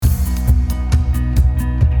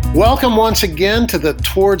Welcome once again to the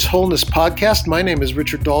Towards Wholeness podcast. My name is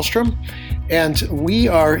Richard Dahlstrom, and we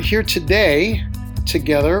are here today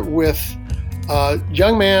together with a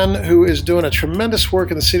young man who is doing a tremendous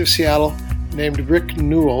work in the city of Seattle named Rick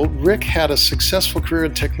Newell. Rick had a successful career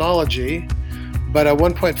in technology, but at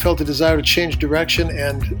one point felt a desire to change direction,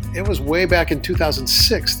 and it was way back in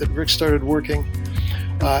 2006 that Rick started working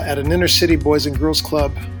at an inner city Boys and Girls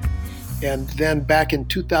Club, and then back in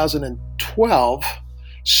 2012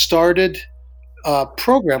 started a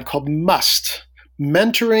program called MUST.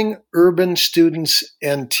 Mentoring Urban Students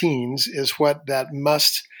and Teens is what that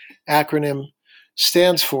MUST acronym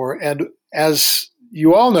stands for. And as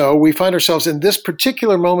you all know, we find ourselves in this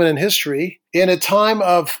particular moment in history in a time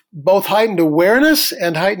of both heightened awareness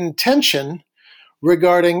and heightened tension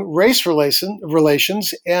regarding race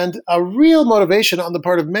relations and a real motivation on the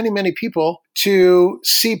part of many, many people to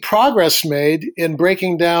see progress made in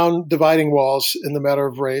breaking down dividing walls in the matter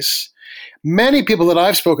of race. Many people that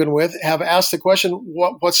I've spoken with have asked the question,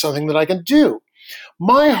 what's something that I can do?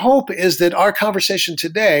 My hope is that our conversation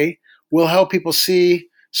today will help people see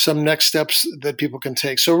some next steps that people can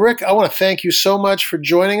take. So, Rick, I want to thank you so much for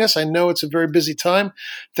joining us. I know it's a very busy time.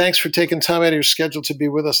 Thanks for taking time out of your schedule to be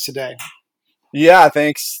with us today. Yeah,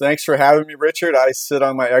 thanks for having me, Richard. I sit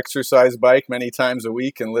on my exercise bike many times a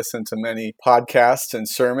week and listen to many podcasts and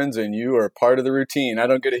sermons, and you are part of the routine. I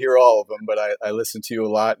don't get to hear all of them, but I listen to you a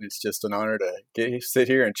lot, and it's just an honor to sit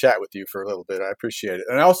here and chat with you for a little bit. I appreciate it.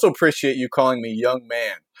 And I also appreciate you calling me young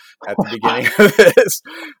man at the beginning of this.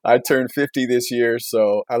 I turned 50 this year,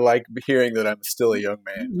 so I like hearing that I'm still a young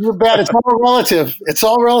man. You bet. It's all relative. It's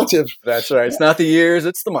all relative. That's right. It's not the years,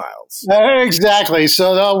 it's the miles. Exactly.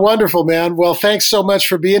 So wonderful, man. Well, thanks so much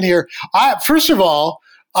for being here. First of all,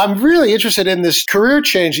 I'm really interested in this career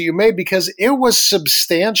change that you made because it was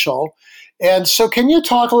substantial. And so can you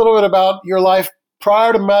talk a little bit about your life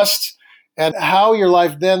prior to MUST and how your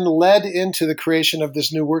life then led into the creation of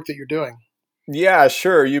this new work that you're doing? Yeah,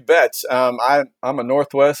 sure. You bet. I'm a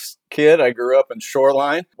Northwest kid. I grew up in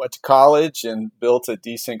Shoreline, went to college and built a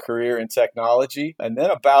decent career in technology. And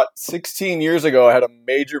then about 16 years ago, I had a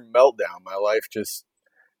major meltdown. My life just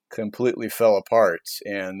completely fell apart.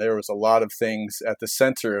 And there was a lot of things at the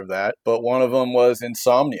center of that. But one of them was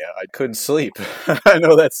insomnia. I couldn't sleep. I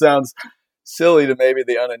know that sounds silly to maybe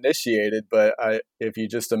the uninitiated, but if you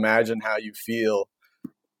just imagine how you feel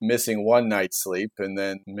missing one night's sleep and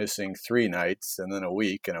then missing 3 nights and then a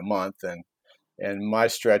week and a month. And my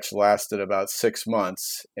stretch lasted about 6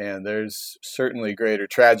 months. And there's certainly greater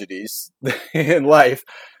tragedies in life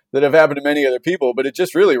that have happened to many other people, but it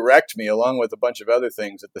just really wrecked me along with a bunch of other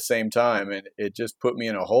things at the same time. And it just put me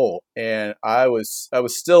in a hole. And I was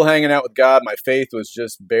still hanging out with God. My faith was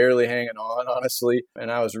just barely hanging on, honestly.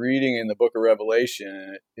 And I was reading in the book of Revelation,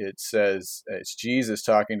 and it says, it's Jesus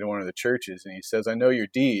talking to one of the churches. And he says, I know your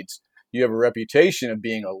deeds. You have a reputation of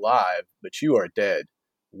being alive, but you are dead.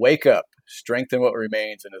 Wake up, strengthen what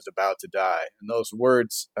remains and is about to die. And those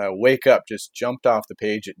words, wake up, just jumped off the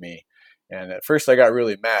page at me. And at first I got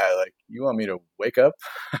really mad, like, you want me to wake up?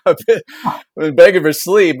 I've been begging for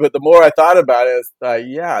sleep, but the more I thought about it, it's like,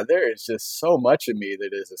 yeah, there is just so much of me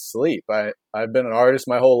that is asleep. I've been an artist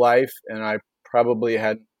my whole life, and I probably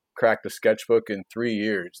hadn't cracked a sketchbook in 3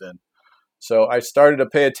 years. And so I started to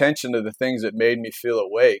pay attention to the things that made me feel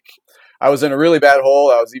awake. I was in a really bad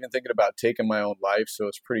hole. I was even thinking about taking my own life, so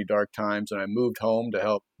it's pretty dark times. And I moved home to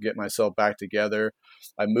help get myself back together.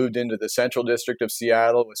 I moved into the Central District of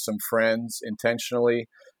Seattle with some friends intentionally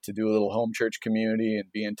to do a little home church community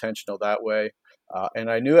and be intentional that way.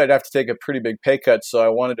 And I knew I'd have to take a pretty big pay cut, so I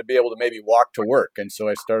wanted to be able to maybe walk to work. And so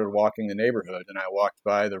I started walking the neighborhood, and I walked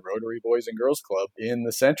by the Rotary Boys and Girls Club in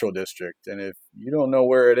the Central District. And if you don't know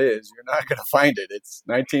where it is, you're not going to find it. It's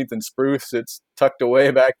 19th and Spruce. It's tucked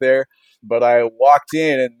away back there. But I walked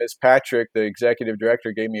in, and Miss Patrick, the executive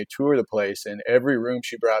director, gave me a tour of the place. And every room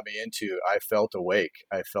she brought me into, I felt awake.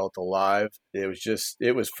 I felt alive. It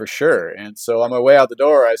was for sure. And so on my way out the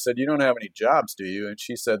door, I said, you don't have any jobs, do you? And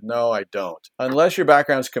she said, no, I don't. Unless your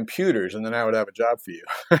background's computers, and then I would have a job for you.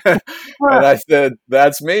 And I said,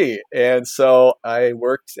 that's me. And so I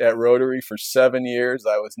worked at Rotary for 7 years.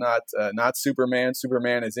 I was not Superman.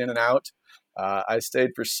 Superman is in and out. I stayed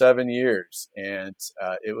for 7 years, and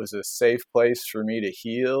it was a safe place for me to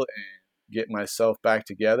heal and get myself back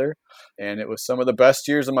together. And it was some of the best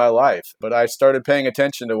years of my life. But I started paying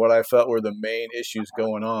attention to what I felt were the main issues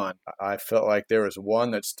going on. I felt like there was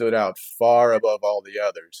one that stood out far above all the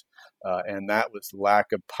others. And that was lack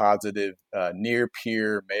of positive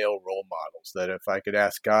near-peer male role models, that if I could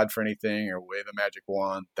ask God for anything or wave a magic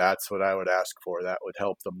wand, that's what I would ask for. That would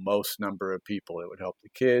help the most number of people. It would help the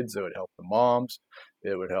kids. It would help the moms.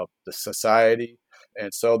 It would help the society.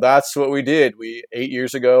 And so that's what we did. 8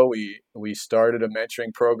 years ago, we started a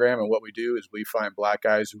mentoring program. And what we do is we find Black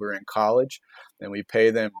guys who are in college and we pay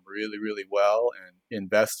them really, really well and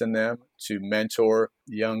invest in them to mentor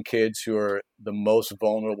young kids who are the most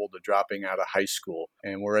vulnerable to dropping out of high school.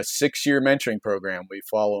 And we're a 6-year mentoring program. We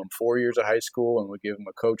follow them 4 years of high school and we give them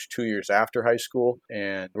a coach 2 years after high school.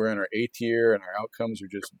 And we're in our 8th year and our outcomes are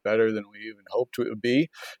just better than we even hoped it would be.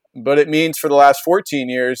 But it means for the last 14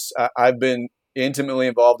 years, I've been intimately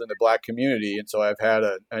involved in the Black community. And so I've had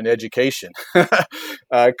an education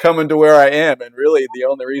coming to where I am. And really the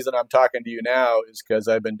only reason I'm talking to you now is because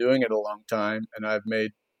I've been doing it a long time and I've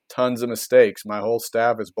made tons of mistakes. My whole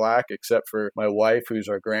staff is Black except for my wife, who's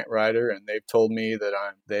our grant writer. And they've told me that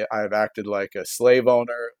I've acted like a slave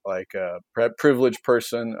owner, like a privileged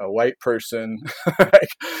person, a white person.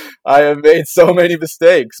 I have made so many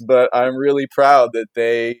mistakes, but I'm really proud that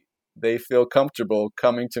they feel comfortable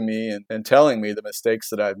coming to me and telling me the mistakes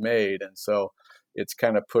that I've made. And so it's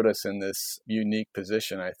kind of put us in this unique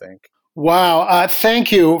position, I think. Wow.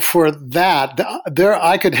 Thank you for that.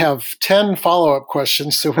 I could have 10 follow-up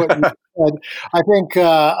questions to what you said. I think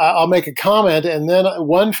I'll make a comment and then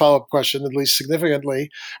one follow-up question, at least significantly.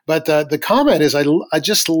 But the comment is I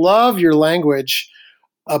just love your language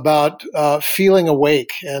about feeling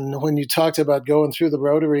awake. And when you talked about going through the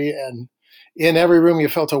Rotary and in every room you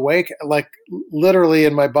felt awake, like literally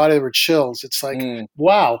in my body there were chills. It's like,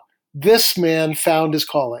 wow, this man found his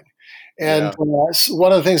calling. And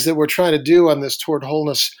one of the things that we're trying to do on this Toward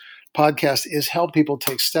Wholeness podcast is help people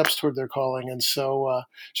take steps toward their calling. And so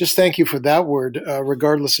just thank you for that word,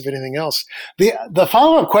 regardless of anything else. The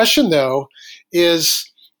follow-up question, though, is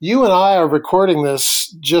you and I are recording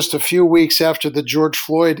this just a few weeks after the George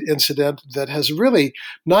Floyd incident that has really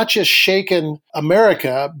not just shaken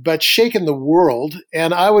America, but shaken the world.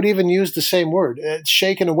 And I would even use the same word, it's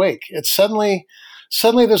shaken awake. It's suddenly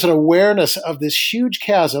there's an awareness of this huge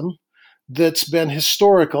chasm that's been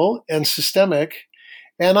historical and systemic.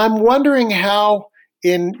 And I'm wondering how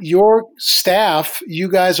in your staff, you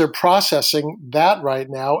guys are processing that right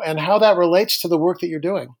now and how that relates to the work that you're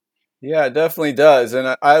doing. Yeah, it definitely does.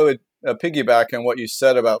 And I would piggyback on what you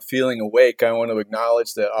said about feeling awake. I want to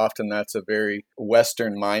acknowledge that often that's a very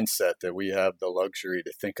Western mindset, that we have the luxury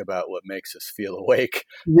to think about what makes us feel awake.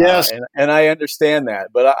 Yes. And I understand that,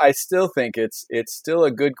 but I still think it's still a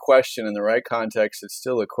good question in the right context. It's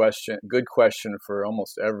still good question for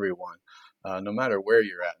almost everyone. No matter where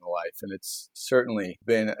you're at in life. And it's certainly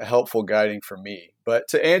been helpful guiding for me. But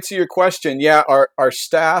to answer your question, yeah, our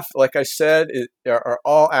staff, like I said, are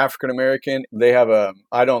all African-American. They have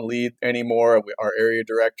I don't lead anymore. Our area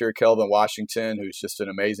director, Kelvin Washington, who's just an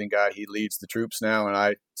amazing guy. He leads the troops now. And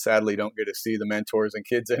I sadly don't get to see the mentors and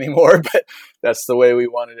kids anymore, but that's the way we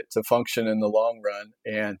wanted it to function in the long run.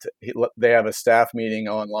 And they have a staff meeting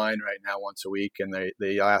online right now once a week. And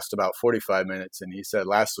they last about 45 minutes. And he said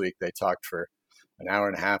last week they talked for an hour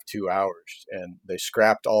and a half, 2 hours, and they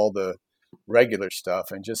scrapped all the regular stuff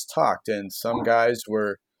and just talked. And some guys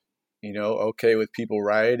were, okay with people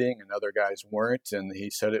rioting and other guys weren't. And he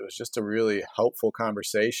said it was just a really helpful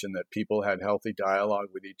conversation, that people had healthy dialogue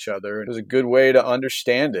with each other. It was a good way to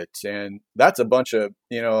understand it. And that's a bunch of,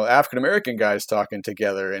 African-American guys talking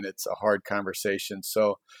together, and it's a hard conversation.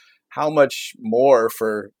 So how much more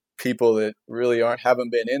for people that really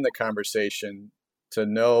haven't been in the conversation to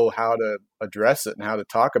know how to address it and how to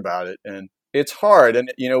talk about it. And it's hard. And,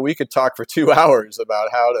 we could talk for 2 hours about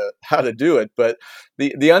how to do it. But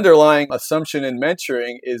the underlying assumption in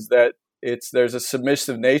mentoring is that there's a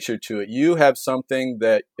submissive nature to it. You have something,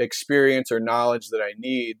 that experience or knowledge that I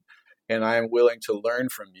need, and I am willing to learn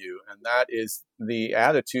from you. And that is the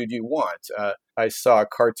attitude you want. I saw a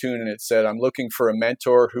cartoon and it said, I'm looking for a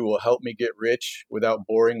mentor who will help me get rich without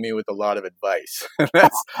boring me with a lot of advice.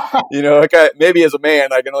 That's, maybe as a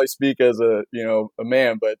man, I can only speak as a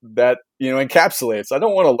man, but that, encapsulates. I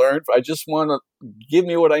don't want to learn. I just want to give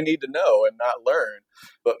me what I need to know and not learn.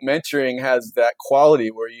 But mentoring has that quality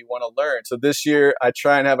where you want to learn. So this year, I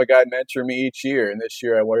try and have a guy mentor me each year. And this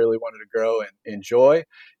year, I really wanted to grow and enjoy.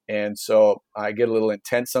 And so I get a little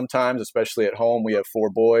intense sometimes, especially at home. We have 4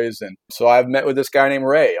 boys. And so I've met with this guy named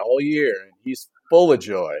Ray all year, and he's full of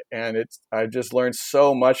joy. And I've just learned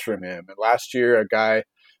so much from him. And last year, a guy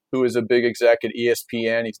who was a big exec at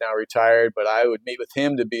ESPN. He's now retired, but I would meet with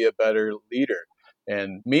him to be a better leader.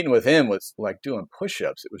 And meeting with him was like doing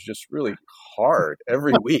push-ups. It was just really hard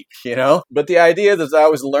every week, But the idea is I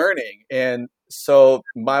was learning. And so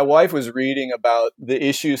my wife was reading about the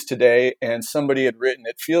issues today, and somebody had written,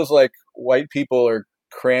 it feels like white people are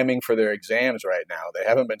cramming for their exams right now. They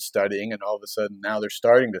haven't been studying, and all of a sudden now they're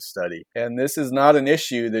starting to study. And this is not an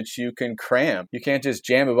issue that you can cram. You can't just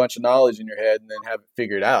jam a bunch of knowledge in your head and then have it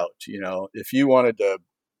figured out. If you wanted to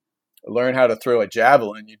learn how to throw a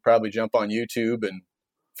javelin, you'd probably jump on YouTube and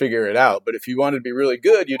figure it out. But if you wanted to be really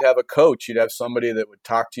good, you'd have a coach. You'd have somebody that would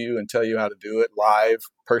talk to you and tell you how to do it live,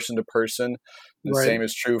 person to person. The same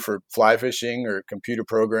is true for fly fishing or computer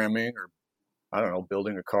programming or, I don't know,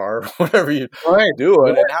 building a car, whatever you do.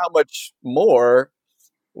 And how much more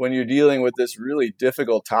when you're dealing with this really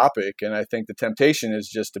difficult topic. And I think the temptation is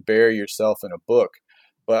just to bury yourself in a book.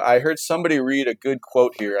 But I heard somebody read a good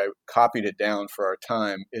quote here. I copied it down for our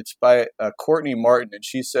time. It's by Courtney Martin, and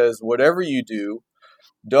she says, whatever you do,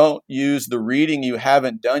 don't use the reading you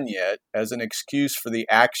haven't done yet as an excuse for the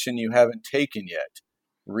action you haven't taken yet.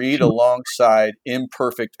 Read alongside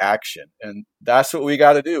imperfect action. And that's what we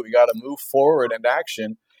got to do. We got to move forward in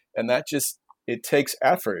action. And that it takes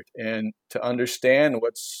effort and to understand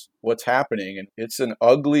what's happening. And it's an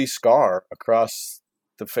ugly scar across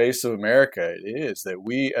the face of America. It is that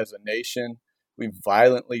we as a nation, we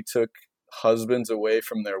violently took husbands away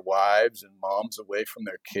from their wives and moms away from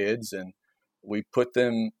their kids. And we put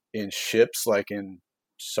them in ships like in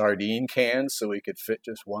sardine cans so we could fit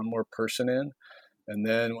just one more person in. And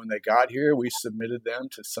then when they got here, we submitted them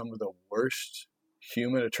to some of the worst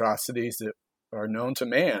human atrocities that are known to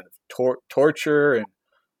man, torture and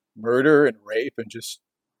murder and rape and just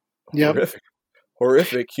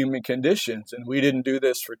horrific human conditions. And we didn't do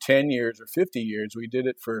this for 10 years or 50 years. We did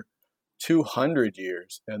it for 200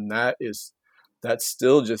 years. And that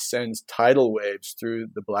still just sends tidal waves through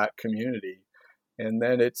the Black community. And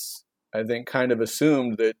then it's, I think, kind of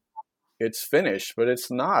assumed that it's finished, but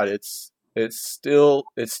it's not. It's still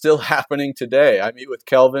happening today. I meet with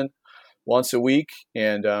Kelvin once a week,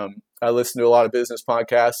 and I listen to a lot of business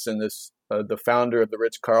podcasts. And the founder of the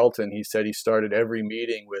Ritz-Carlton, he said he started every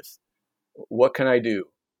meeting with, "What can I do?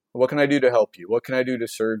 What can I do to help you? What can I do to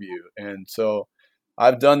serve you?" And so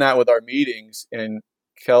I've done that with our meetings, and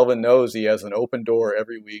Kelvin knows he has an open door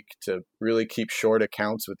every week to really keep short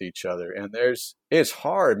accounts with each other. And it's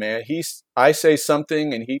hard, man. I say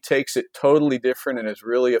something and he takes it totally different and is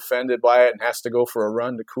really offended by it and has to go for a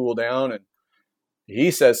run to cool down. And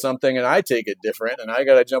he says something and I take it different and I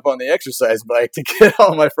got to jump on the exercise bike to get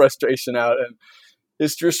all my frustration out. And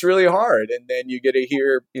it's just really hard. And then you get to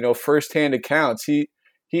hear, firsthand accounts. He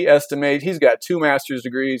estimates he's got 2 master's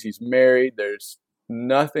degrees. He's married. There's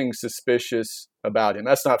nothing suspicious about him.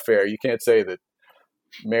 That's not fair. You can't say that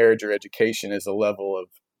marriage or education is a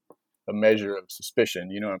measure of suspicion.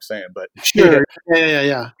 You know what I'm saying? But sure.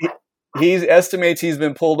 Yeah. He estimates he's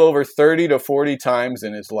been pulled over 30 to 40 times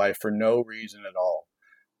in his life for no reason at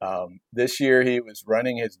all. This year he was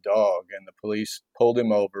running his dog and the police pulled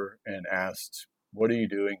him over and asked, "What are you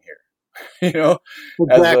doing here?" Exactly.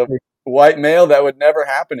 As a white male, that would never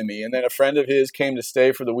happen to me. And then a friend of his came to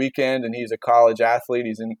stay for the weekend, and he's a college athlete.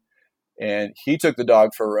 And he took the dog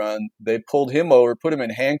for a run. They pulled him over, put him in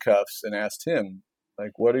handcuffs, and asked him,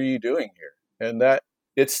 like, "What are you doing here?" And that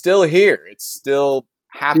it's still here. It's still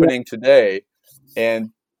happening today. And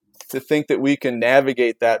to think that we can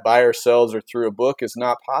navigate that by ourselves or through a book is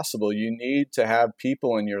not possible. You need to have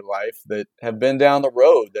people in your life that have been down the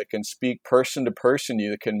road, that can speak person to person to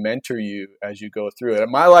you, that can mentor you as you go through it.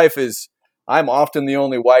 And my life is, I'm often the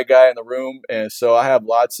only white guy in the room. And so I have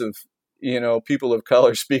lots of, people of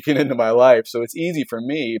color speaking into my life. So it's easy for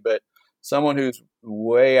me, but someone who's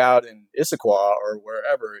way out in Issaquah or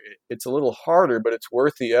wherever, it's a little harder, but it's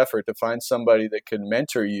worth the effort to find somebody that can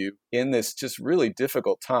mentor you in this just really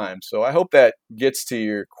difficult time. So I hope that gets to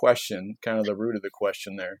your question, kind of the root of the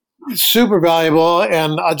question there. Super valuable.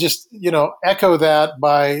 And I'll just, echo that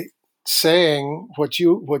by saying what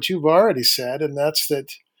you've already said, and that's that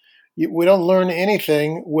we don't learn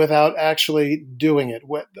anything without actually doing it.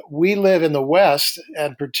 We live in the West,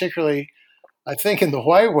 and particularly, I think, in the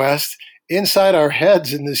white West, inside our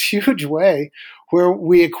heads in this huge way, where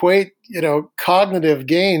we equate, cognitive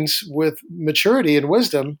gains with maturity and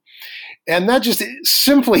wisdom. And that just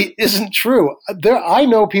simply isn't true. I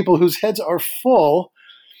know people whose heads are full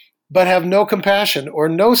but have no compassion or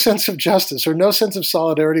no sense of justice or no sense of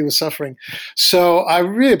solidarity with suffering. So I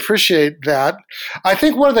really appreciate that. I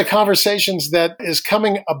think one of the conversations that is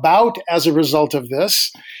coming about as a result of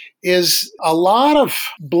this is a lot of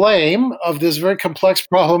blame of this very complex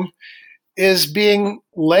problem is being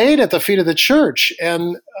laid at the feet of the church.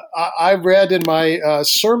 And I read in my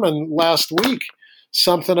sermon last week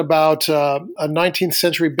something about a 19th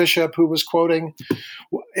century bishop who was quoting,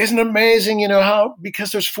 "Isn't it amazing, how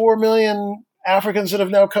because there's 4 million Africans that have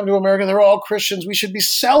now come to America, they're all Christians. We should be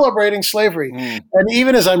celebrating slavery." And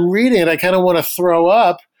even as I'm reading it, I kind of want to throw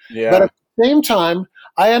up. Yeah. But at the same time,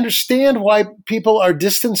 I understand why people are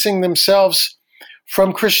distancing themselves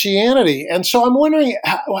from Christianity. And so I'm wondering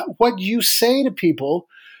what you say to people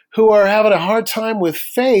who are having a hard time with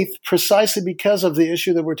faith precisely because of the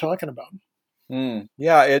issue that we're talking about.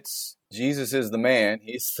 Yeah, it's Jesus is the man.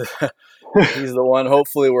 He's the one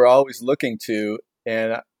hopefully we're always looking to.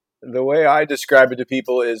 And the way I describe it to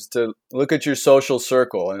people is to look at your social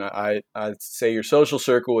circle. And I'd say your social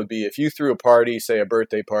circle would be if you threw a party, say a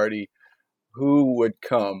birthday party, who would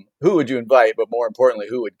come? Who would you invite? But more importantly,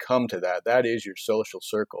 who would come to that? That is your social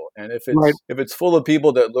circle. And if it's full of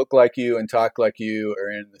people that look like you and talk like you or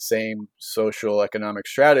in the same social economic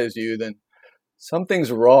strata as you, then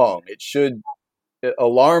something's wrong.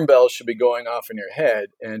 Alarm bells should be going off in your head.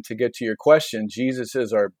 And to get to your question, Jesus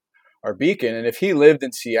is our beacon. And if he lived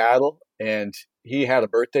in Seattle and he had a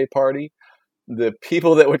birthday party, the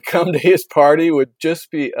people that would come to his party would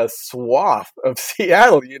just be a swath of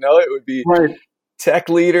Seattle. It would be tech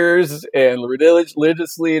leaders and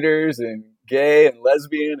religious leaders and gay and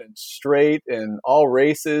lesbian and straight and all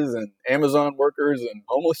races and Amazon workers and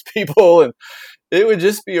homeless people. And it would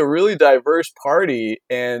just be a really diverse party.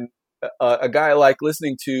 And a guy I like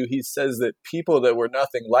listening to, he says that people that were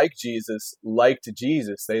nothing like Jesus liked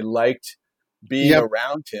Jesus. They liked being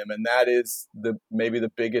around him. And that is maybe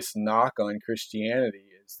the biggest knock on Christianity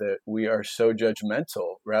is that we are so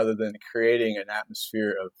judgmental rather than creating an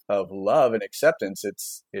atmosphere of love and acceptance.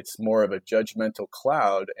 It's more of a judgmental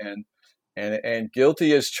cloud and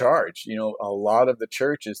guilty as charged. A lot of the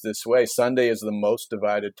church is this way. Sunday is the most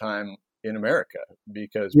divided time in America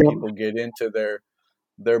because people get into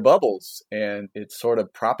their bubbles and it sort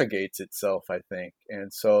of propagates itself, I think.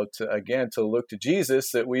 And so to look to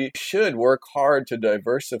Jesus, that we should work hard to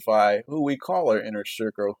diversify who we call our inner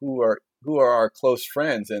circle, who are our close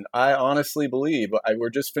friends. And I honestly believe,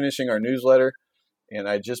 we're just finishing our newsletter and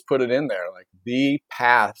I just put it in there, like the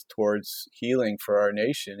path towards healing for our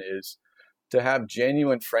nation is to have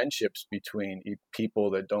genuine friendships between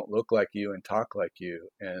people that don't look like you and talk like you.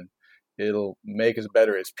 And it'll make us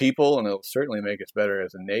better as people, and it'll certainly make us better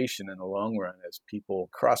as a nation in the long run as people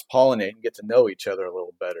cross-pollinate and get to know each other a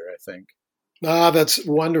little better, I think. That's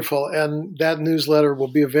wonderful. And that newsletter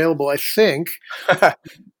will be available, I think,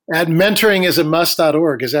 at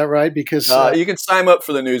mentoringisamust.org. Is that right? Because you can sign up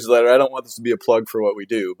for the newsletter. I don't want this to be a plug for what we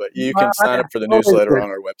do, but you can sign up for the newsletter on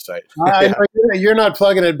our website. I know you're not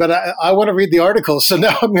plugging it, but I want to read the article. So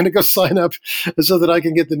now I'm going to go sign up so that I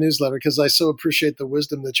can get the newsletter because I so appreciate the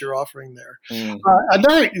wisdom that you're offering there.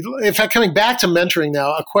 In fact, coming back to mentoring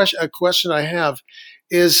now, a question I have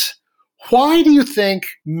is, why do you think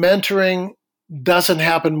mentoring doesn't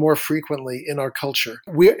happen more frequently in our culture?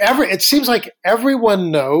 It seems like everyone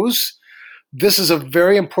knows this is a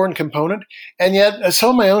very important component. And yet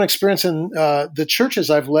some of my own experience in the churches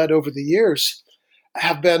I've led over the years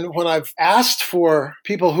have been when I've asked for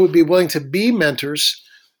people who would be willing to be mentors.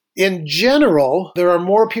 In general, there are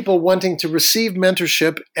more people wanting to receive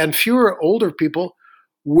mentorship and fewer older people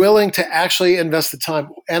willing to actually invest the time.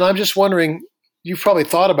 And I'm just wondering, you've probably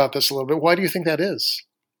thought about this a little bit. Why do you think that is?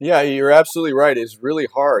 Yeah, you're absolutely right. It's really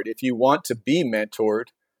hard. If you want to be mentored,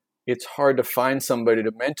 it's hard to find somebody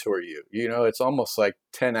to mentor you. It's almost like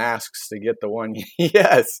 10 asks to get the one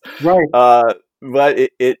yes. Right. But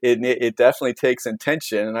it definitely takes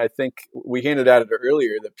intention. And I think we hinted at it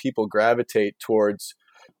earlier that people gravitate towards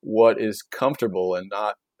what is comfortable and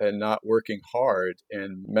not working hard.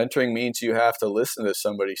 And mentoring means you have to listen to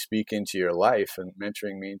somebody speak into your life. And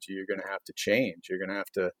mentoring means you're going to have to change. You're going to have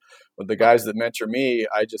to, with the guys that mentor me,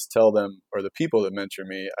 I just tell them, or the people that mentor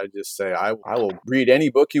me, I just say, I will read any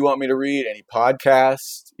book you want me to read, any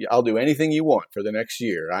podcast. I'll do anything you want for the next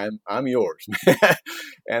year. I'm yours.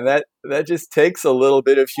 And that just takes a little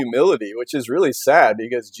bit of humility, which is really sad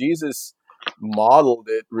because Jesus modeled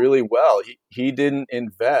it really well. He didn't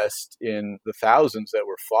invest in the thousands that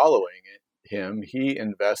were following him. He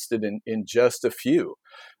invested in just a few.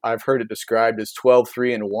 I've heard it described as 12,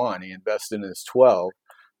 3, and 1. He invested in his 12,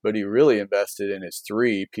 but he really invested in his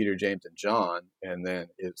 3, Peter, James, and John. And then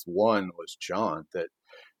his 1 was John, that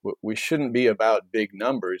we shouldn't be about big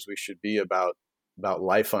numbers. We should be about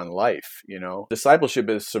life on life. Discipleship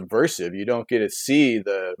is subversive. You don't get to see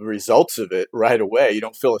the results of it right away. You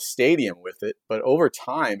don't fill a stadium with it, but over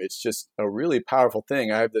time, it's just a really powerful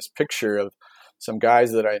thing. I have this picture of some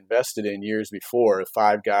guys that I invested in years before,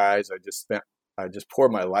 5 guys. I just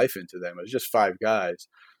poured my life into them. It was just 5 guys.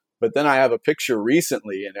 But then I have a picture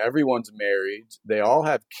recently, and everyone's married. They all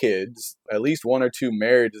have kids. At least 1 or 2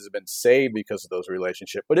 marriages have been saved because of those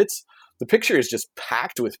relationships. But the picture is just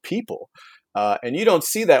packed with people. And you don't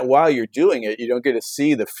see that while you're doing it. You don't get to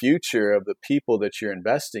see the future of the people that you're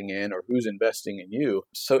investing in or who's investing in you.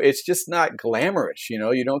 So it's just not glamorous.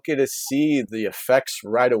 You don't get to see the effects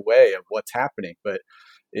right away of what's happening. But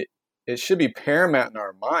it should be paramount in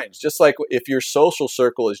our minds. Just like if your social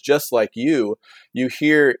circle is just like you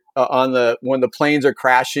hear when the planes are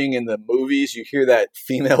crashing in the movies, you hear that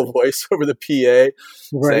female voice over the PA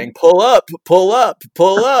saying, "Pull up, pull up,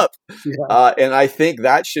 pull up." Yeah. And I think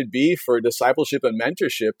that should be for discipleship and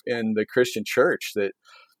mentorship in the Christian church, that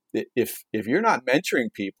if you're not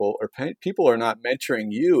mentoring people or people are not mentoring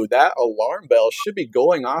you, that alarm bell should be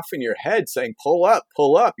going off in your head saying, "Pull up,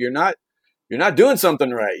 pull up. You're not doing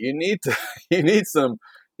something right. You need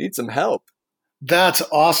some help." That's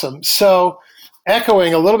awesome. So,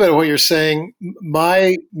 echoing a little bit of what you're saying,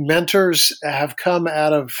 my mentors have come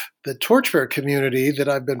out of the Torchbearer community that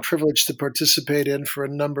I've been privileged to participate in for a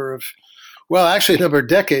number of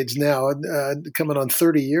decades now, coming on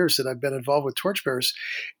 30 years that I've been involved with Torchbearers.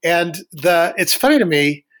 And it's funny to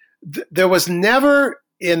me, there was never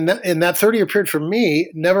in that 30-year period for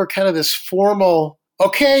me, never kind of this formal,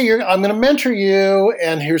 okay, I'm going to mentor you,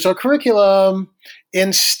 and here's our curriculum.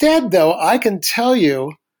 Instead, though, I can tell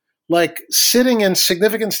you, like sitting in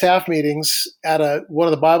significant staff meetings at one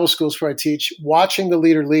of the Bible schools where I teach, watching the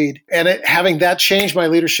leader lead, and having that change my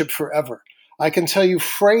leadership forever. I can tell you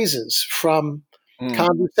phrases from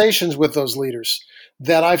conversations with those leaders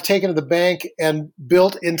that I've taken to the bank and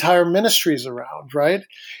built entire ministries around, right?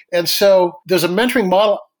 And so there's a mentoring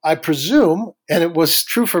model, I presume, and it was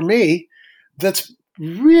true for me, that's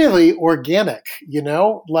really organic,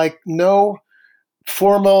 like no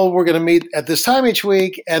formal, we're going to meet at this time each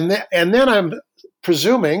week. And then I'm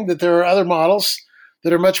presuming that there are other models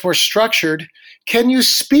that are much more structured. Can you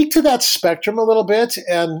speak to that spectrum a little bit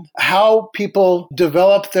and how people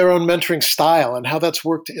develop their own mentoring style and how that's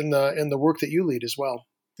worked in the work that you lead as well?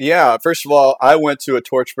 Yeah, first of all, I went to a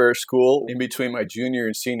Torchbearer school in between my junior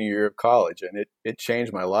and senior year of college, and it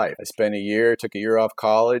changed my life. I took a year off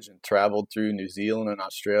college and traveled through New Zealand and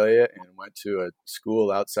Australia and went to a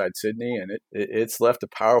school outside Sydney, and it's left a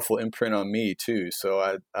powerful imprint on me too.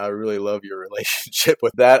 So I really love your relationship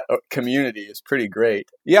with that community. It's pretty great.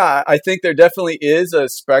 Yeah, I think there definitely is a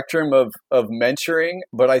spectrum of mentoring,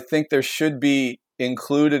 but I think there should be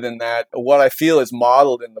included in that what I feel is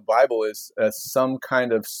modeled in the Bible is some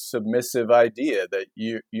kind of submissive idea that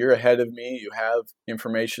you're ahead of me, you have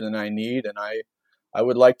information that I need, and I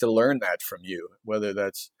would like to learn that from you, whether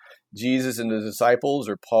that's Jesus and the disciples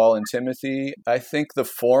or Paul and Timothy. I think the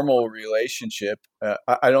formal relationship,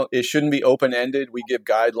 it shouldn't be open-ended. We give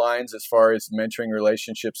guidelines as far as mentoring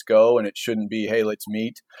relationships go, and it shouldn't be, hey, let's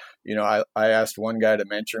meet. I asked one guy to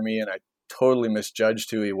mentor me, and I totally misjudged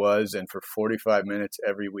who he was, and for 45 minutes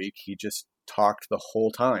every week he just talked the whole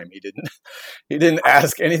time. He didn't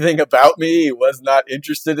ask anything about me. He was not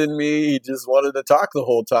interested in me. He just wanted to talk the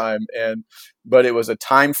whole time. But it was a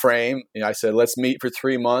time frame. I said, let's meet for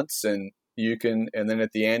 3 months, and then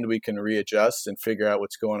at the end we can readjust and figure out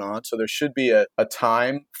what's going on. So there should be a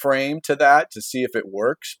time frame to that to see if it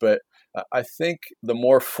works. But I think the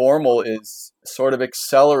more formal is sort of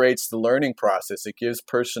accelerates the learning process. It gives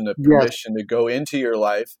person the permission to go into your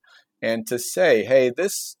life and to say, hey,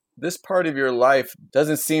 this part of your life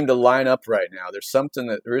doesn't seem to line up right now. There's something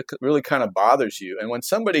that really kind of bothers you. And when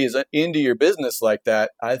somebody is into your business like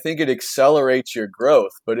that, I think it accelerates your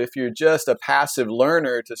growth. But if you're just a passive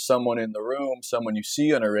learner to someone in the room, someone you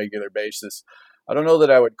see on a regular basis, I don't know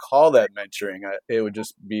that I would call that mentoring. It would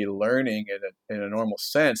just be learning in a normal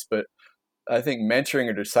sense. But I think mentoring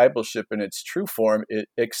or discipleship in its true form, it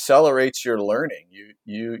accelerates your learning.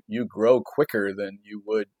 You grow quicker than you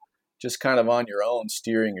would just kind of on your own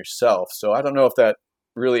steering yourself. So I don't know if that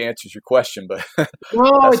really answers your question, but no,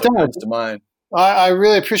 that's it what comes to mind. I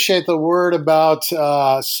really appreciate the word about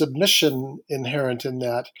submission inherent in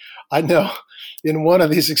that. I know in one of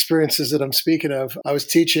these experiences that I'm speaking of, I was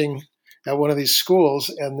teaching at one of these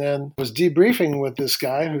schools and then was debriefing with this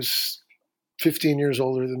guy who's 15 years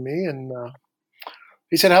older than me. And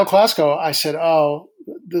he said, how'd class go? I said, oh,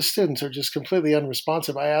 the students are just completely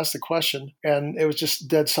unresponsive. I asked the question and it was just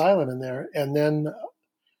dead silent in there. And then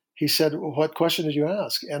he said, "What question did you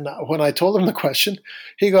ask?" And when I told him the question,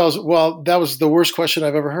 he goes, "Well, that was the worst question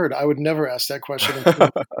I've ever heard. I would never ask that question in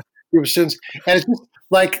group of students." And it's just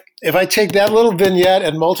like, if I take that little vignette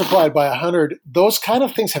and multiply it by 100, those kind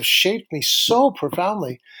of things have shaped me so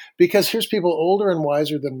profoundly, because here's people older and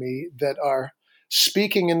wiser than me that are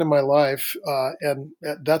speaking into my life, and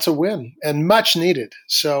that's a win and much needed.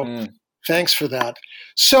 So thanks for that.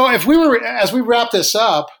 So as we wrap this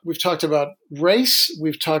up, we've talked about race,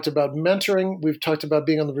 we've talked about mentoring, we've talked about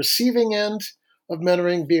being on the receiving end of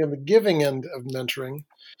mentoring, being on the giving end of mentoring,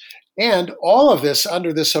 and all of this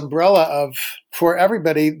under this umbrella of, for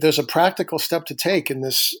everybody, there's a practical step to take in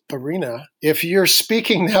this arena. If you're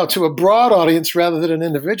speaking now to a broad audience rather than an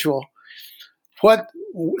individual, what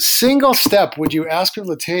single step would you ask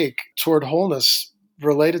people to take toward wholeness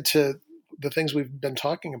related to the things we've been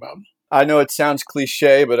talking about? I know it sounds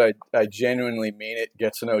cliche, but I genuinely mean it.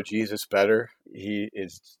 Get to know Jesus better. He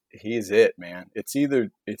is it, man. It's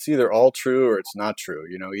either all true or it's not true.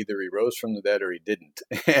 Either he rose from the dead or he didn't.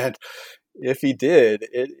 And if he did,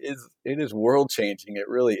 it is world changing. It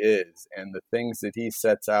really is. And the things that he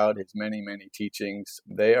sets out, his many, many teachings,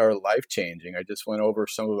 they are life changing. I just went over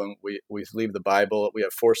some of them. We leave the Bible. We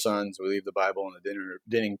have 4 sons. We leave the Bible on the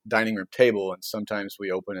dining room table, and sometimes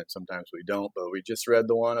we open it, sometimes we don't. But we just read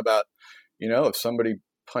the one about, if somebody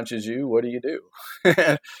punches you, what do you do?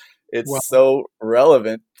 It's so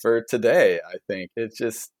relevant for today, I think. It's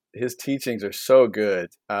just, his teachings are so good.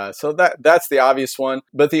 So that's the obvious one.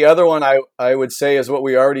 But the other one I would say is what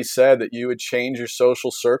we already said, that you would change your social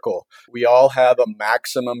circle. We all have a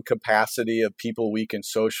maximum capacity of people we can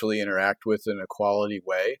socially interact with in a quality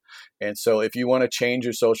way. And so if you want to change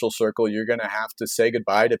your social circle, you're going to have to say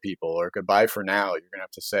goodbye to people, or goodbye for now. You're going to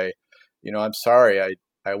have to say, I'm sorry,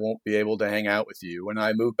 I won't be able to hang out with you. When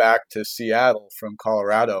I moved back to Seattle from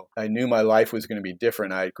Colorado, I knew my life was going to be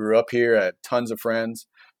different. I grew up here, I had tons of friends,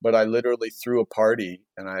 but I literally threw a party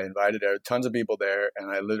and I invited tons of people there.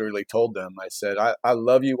 And I literally told them, I said, I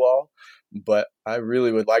love you all, but I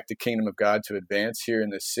really would like the kingdom of God to advance here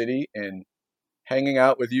in this city, and hanging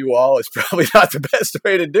out with you all is probably not the best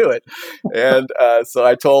way to do it. And so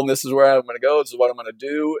I told them, this is where I'm going to go. This is what I'm going to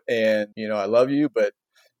do. And, I love you, but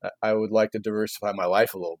I would like to diversify my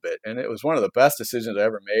life a little bit. And it was one of the best decisions I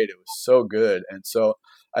ever made. It was so good. And so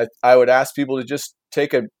I would ask people to just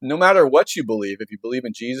no matter what you believe, if you believe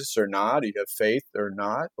in Jesus or not, you have faith or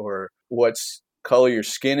not, or what color your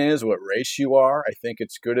skin is, what race you are, I think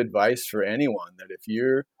it's good advice for anyone that if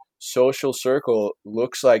your social circle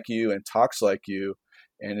looks like you and talks like you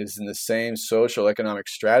and is in the same social economic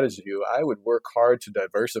strategy, I would work hard to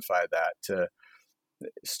diversify that, to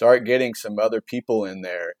start getting some other people in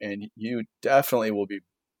there, and you definitely will be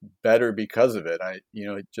better because of it.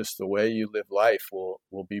 Just the way you live life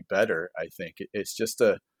will be better. I think it's just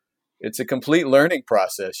it's a complete learning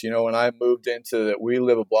process. When I moved we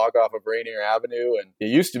live a block off of Rainier Avenue, and it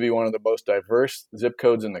used to be one of the most diverse zip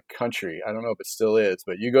codes in the country. I don't know if it still is,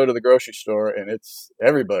 but you go to the grocery store and it's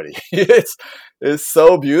everybody. It's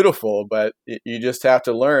so beautiful, but you just have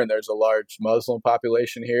to learn. There's a large Muslim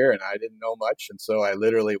population here, and I didn't know much. And so I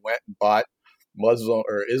literally went and bought Muslim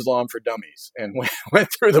or Islam for Dummies and went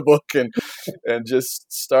through the book and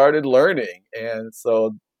just started learning. And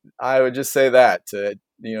so I would just say that to,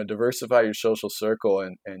 diversify your social circle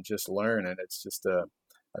and just learn. And it's just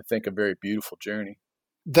I think a very beautiful journey.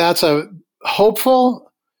 That's a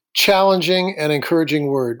hopeful, challenging, and encouraging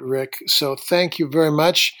word, Rick. So thank you very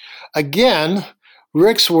much. Again,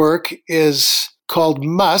 Rick's work is called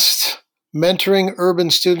MUST, Mentoring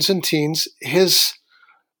Urban Students and Teens. His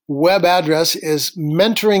web address is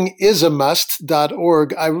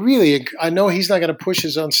mentoringisamust.org. I know he's not going to push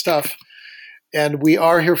his own stuff, and we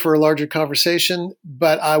are here for a larger conversation,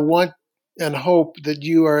 but I want and hope that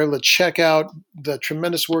you are able to check out the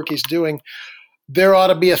tremendous work he's doing. There ought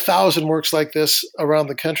to be 1,000 works like this around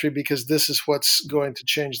the country, because this is what's going to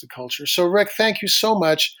change the culture. So, Rick, thank you so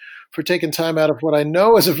much for taking time out of what I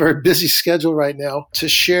know is a very busy schedule right now to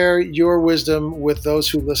share your wisdom with those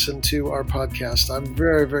who listen to our podcast. I'm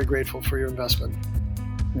very, very grateful for your investment.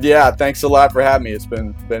 Yeah, thanks a lot for having me. It's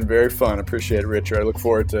been very fun. I appreciate it, Richard. I look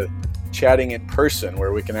forward to chatting in person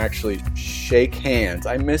where we can actually shake hands.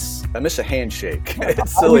 I miss a handshake.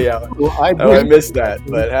 It's silly how I miss that,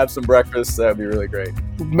 but have some breakfast. That would be really great.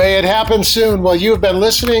 May it happen soon. Well, you have been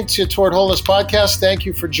listening to Toward Wholeness Podcast. Thank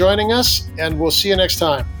you for joining us, and we'll see you next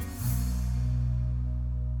time.